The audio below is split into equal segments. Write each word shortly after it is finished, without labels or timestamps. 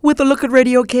With a look at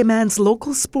Radio Cayman's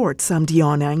local sports, I'm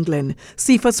Dion Anglin.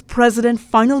 CIFA's president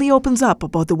finally opens up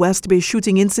about the West Bay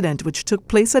shooting incident which took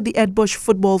place at the Ed Bush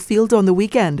football field on the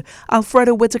weekend.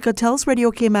 Alfredo Whitaker tells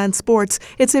Radio Cayman Sports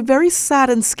it's a very sad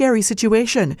and scary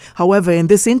situation. However, in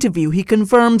this interview, he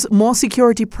confirms more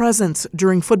security presence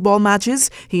during football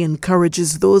matches. He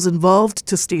encourages those involved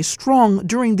to stay strong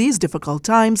during these difficult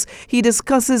times. He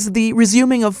discusses the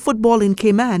resuming of football in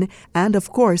Cayman and, of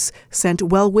course, sent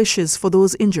well wishes for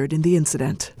those injured in the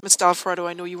incident. Mr. Alfredo,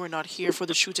 I know you were not here for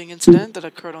the shooting incident that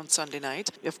occurred on Sunday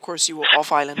night. Of course, you were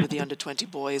off island with the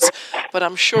under-20 boys, but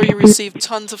I'm sure you received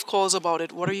tons of calls about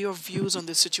it. What are your views on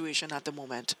this situation at the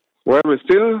moment? Well, we're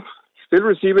still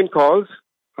receiving calls.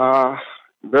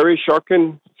 Very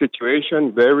shocking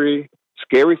situation, very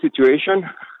scary situation.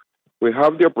 We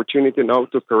have the opportunity now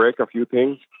to correct a few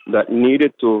things that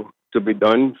needed to be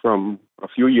done from a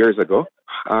few years ago.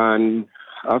 And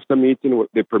after meeting with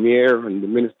the Premier and the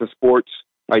Minister of Sports,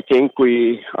 I think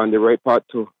we are on the right path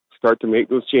to start to make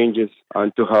those changes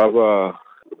and to have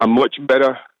a much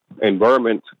better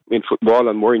environment in football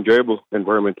and more enjoyable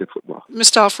environment in football.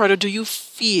 Mr. Alfredo, do you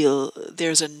feel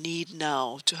there's a need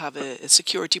now to have a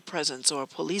security presence or a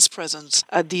police presence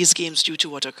at these games due to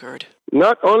what occurred?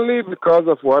 Not only because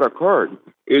of what occurred,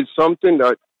 it's something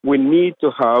that we need to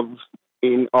have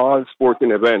in all sporting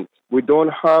events. We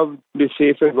don't have the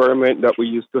safe environment that we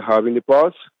used to have in the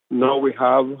past. Now we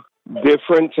have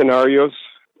different scenarios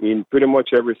in pretty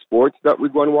much every sport that we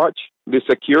go and watch. The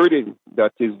security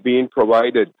that is being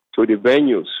provided to the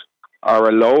venues are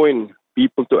allowing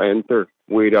people to enter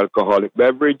with alcoholic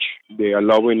beverage. They are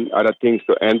allowing other things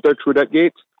to enter through that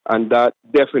gate, and that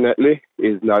definitely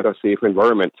is not a safe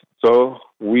environment. So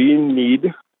we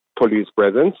need police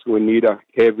presence. We need a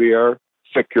heavier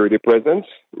security presence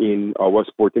in our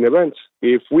sporting events.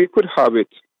 If we could have it,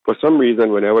 for some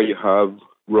reason, whenever you have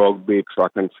rugby,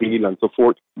 track and field, and so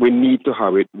forth, we need to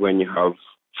have it when you have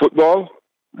football,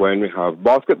 when we have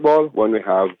basketball, when we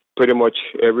have pretty much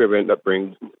every event that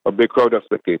brings a big crowd of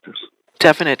spectators.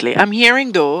 Definitely. I'm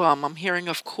hearing, though, I'm hearing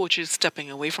of coaches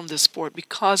stepping away from the sport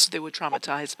because they were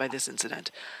traumatized by this incident.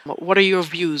 What are your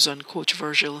views on Coach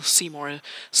Virgil Seymour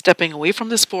stepping away from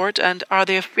the sport, and are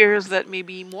there fears that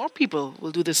maybe more people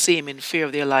will do the same in fear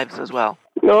of their lives as well?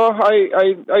 No,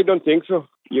 I don't think so.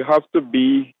 You have to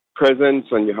be present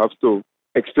and you have to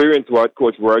experience what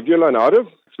Coach Virgil and others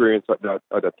experienced at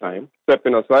that time.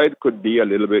 Stepping aside could be a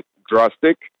little bit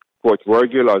drastic. Coach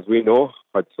Virgil, as we know,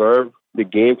 had served the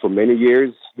game for many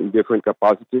years in different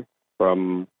capacity,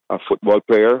 from a football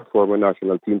player, former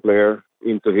national team player,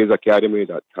 into his academy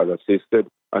that has assisted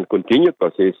and continued to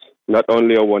assist not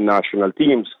only our national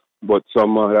teams, but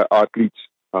some other athletes,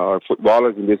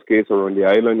 footballers in this case, around the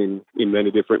island in many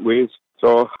different ways.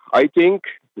 So I think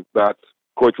that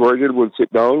Coach Virgil will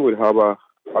sit down, will have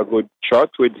a good chat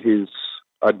with his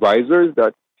advisors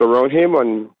that surround him,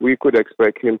 and we could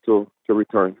expect him to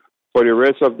return. For the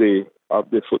rest of the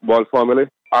football family,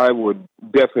 I would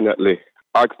definitely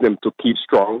ask them to keep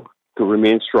strong, to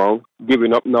remain strong.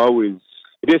 Giving up now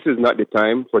this is not the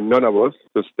time for none of us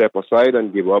to step aside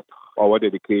and give up our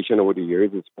dedication over the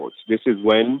years in sports. This is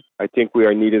when I think we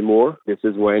are needed more. This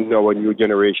is when our new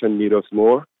generation need us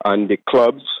more. And the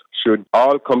clubs should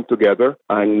all come together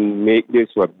and make this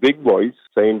a big voice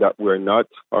saying that we will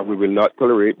not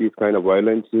tolerate this kind of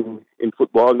violence in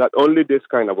football. Not only this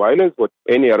kind of violence, but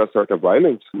any other sort of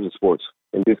violence in sports,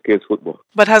 in this case football.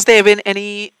 But has there been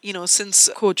any, since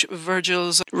Coach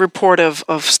Virgil's report of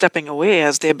stepping away,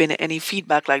 has there been any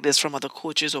feedback like this from other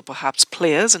coaches or perhaps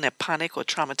players, and they're panicked or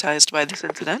traumatized by this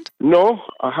incident? No,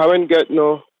 I haven't got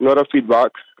no other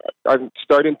feedback. I'm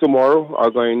starting tomorrow.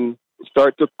 I'm going to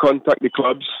start to contact the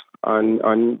clubs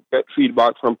and get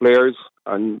feedback from players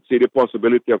and see the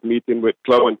possibility of meeting with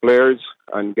club and players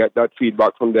and get that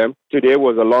feedback from them. Today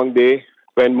was a long day.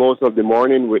 Spent most of the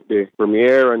morning with the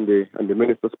Premier and the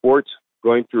Minister of Sports,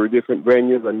 going through different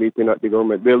venues and meeting at the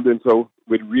government building. So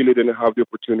we really didn't have the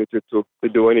opportunity to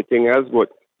do anything else. But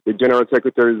the General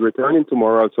Secretary is returning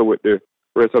tomorrow also with the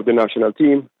rest of the national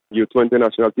team, U20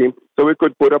 national team. So we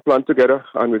could put a plan together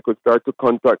and we could start to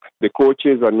contact the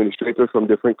coaches, administrators from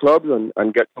different clubs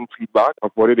and get some feedback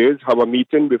of what it is, have a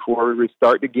meeting before we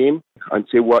start the game and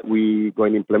see what we're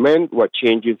going to implement, what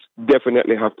changes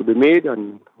definitely have to be made,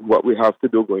 and what we have to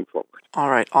do going forward. All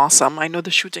right, awesome. I know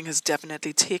the shooting is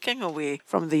definitely taking away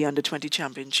from the under-20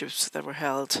 championships that were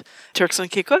held. Turks and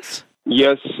Caicos?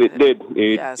 Yes, it did.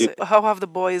 How have the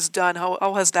boys done?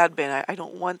 How has that been? I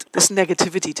don't want this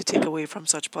negativity to take away from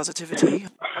such positivity.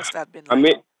 How's that been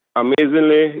like?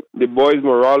 Amazingly, the boys'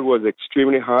 morale was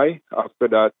extremely high after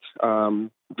that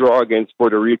draw against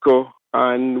Puerto Rico.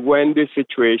 And when this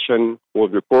situation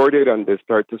was reported and they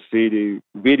start to see the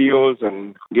videos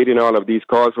and getting all of these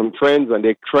calls from friends and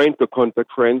they're trying to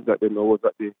contact friends that they know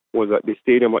was at the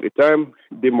stadium at the time,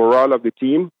 the morale of the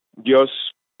team just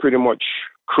pretty much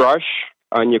crashed.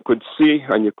 And you could see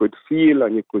and you could feel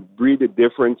and you could breathe the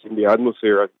difference in the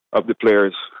atmosphere of the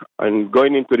players. And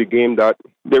going into the game, that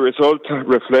the result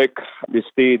reflect the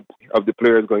state of the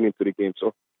players going into the game.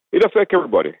 So it affects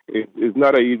everybody. It's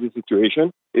not an easy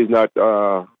situation. It's not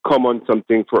common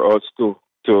something for us to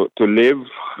live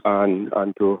and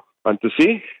to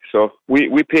see. So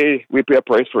we pay a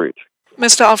price for it.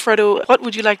 Mr. Alfredo, what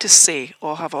would you like to say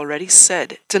or have already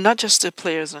said to not just the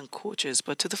players and coaches,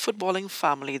 but to the footballing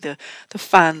family, the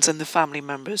fans and the family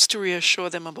members to reassure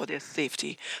them about their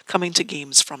safety coming to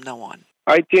games from now on?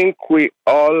 I think we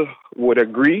all would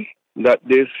agree that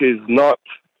this is not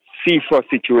FIFA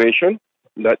situation,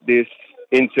 that this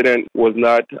incident was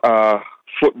not a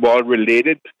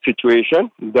football-related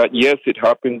situation, that yes, it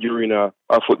happened during a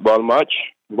football match,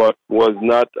 but was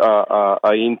not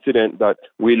an incident that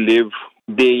we live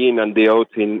day in and day out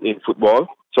in football.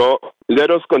 So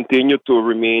let us continue to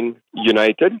remain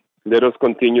united. Let us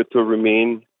continue to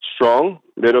remain strong.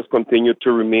 Let us continue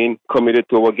to remain committed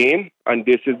to our game. And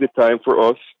this is the time for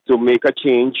us to make a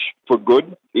change for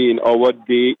good in our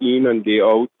day in and day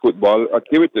out football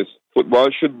activities. Football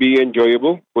should be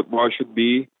enjoyable. Football should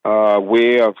be a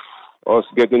way of us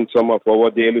getting some of our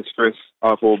daily stress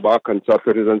off our back on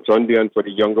Saturdays and Sunday, and for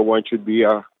the younger one should be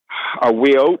a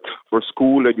way out for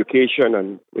school education,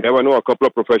 and we never know, a couple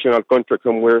of professional contracts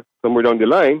somewhere down the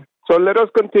line. So let us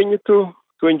continue to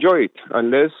enjoy it,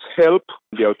 and let's help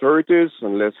the authorities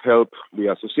and let's help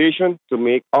the association to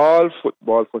make all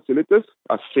football facilities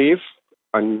a safe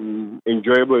and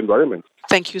enjoyable environment.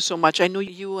 Thank you so much. I know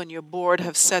you and your board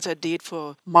have set a date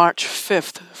for March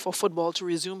 5th for football to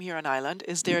resume here on Island.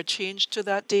 Is there a change to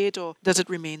that date or does it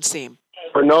remain same?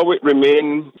 For now, it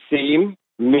remains same.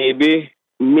 Maybe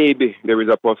there is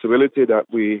a possibility that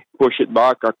we push it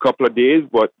back a couple of days,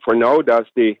 but for now, that's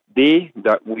the day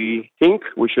that we think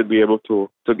we should be able to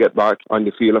get back on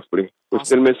the field of play. We're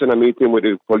still missing a meeting with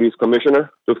the police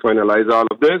commissioner to finalize all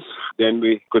of this. Then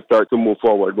we could start to move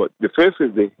forward. But the 5th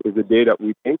is the day that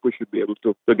we think we should be able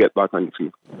to get back on the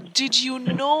field. Did you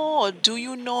know or do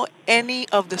you know any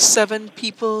of the 7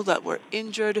 people that were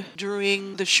injured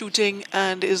during the shooting?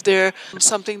 And is there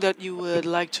something that you would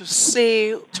like to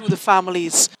say to the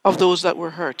families of those that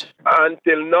were hurt?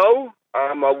 Until now,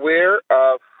 I'm aware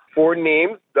of 4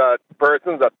 names, that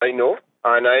persons that I know,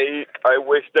 and I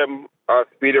wish them a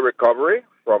speedy recovery.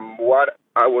 From what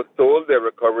I was told, they're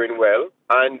recovering well.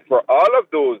 And for all of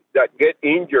those that get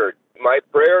injured, my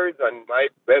prayers and my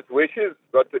best wishes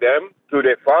go to them, to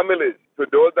their families, to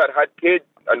those that had kids,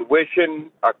 and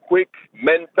wishing a quick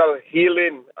mental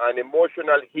healing and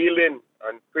emotional healing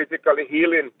and physical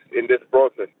healing in this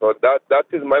process. So that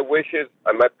is my wishes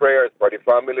and my prayers for the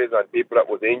families and people that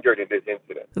was injured in this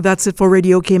incident. That's it for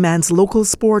Radio Cayman's local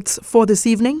sports for this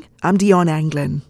evening. I'm Dion Anglin.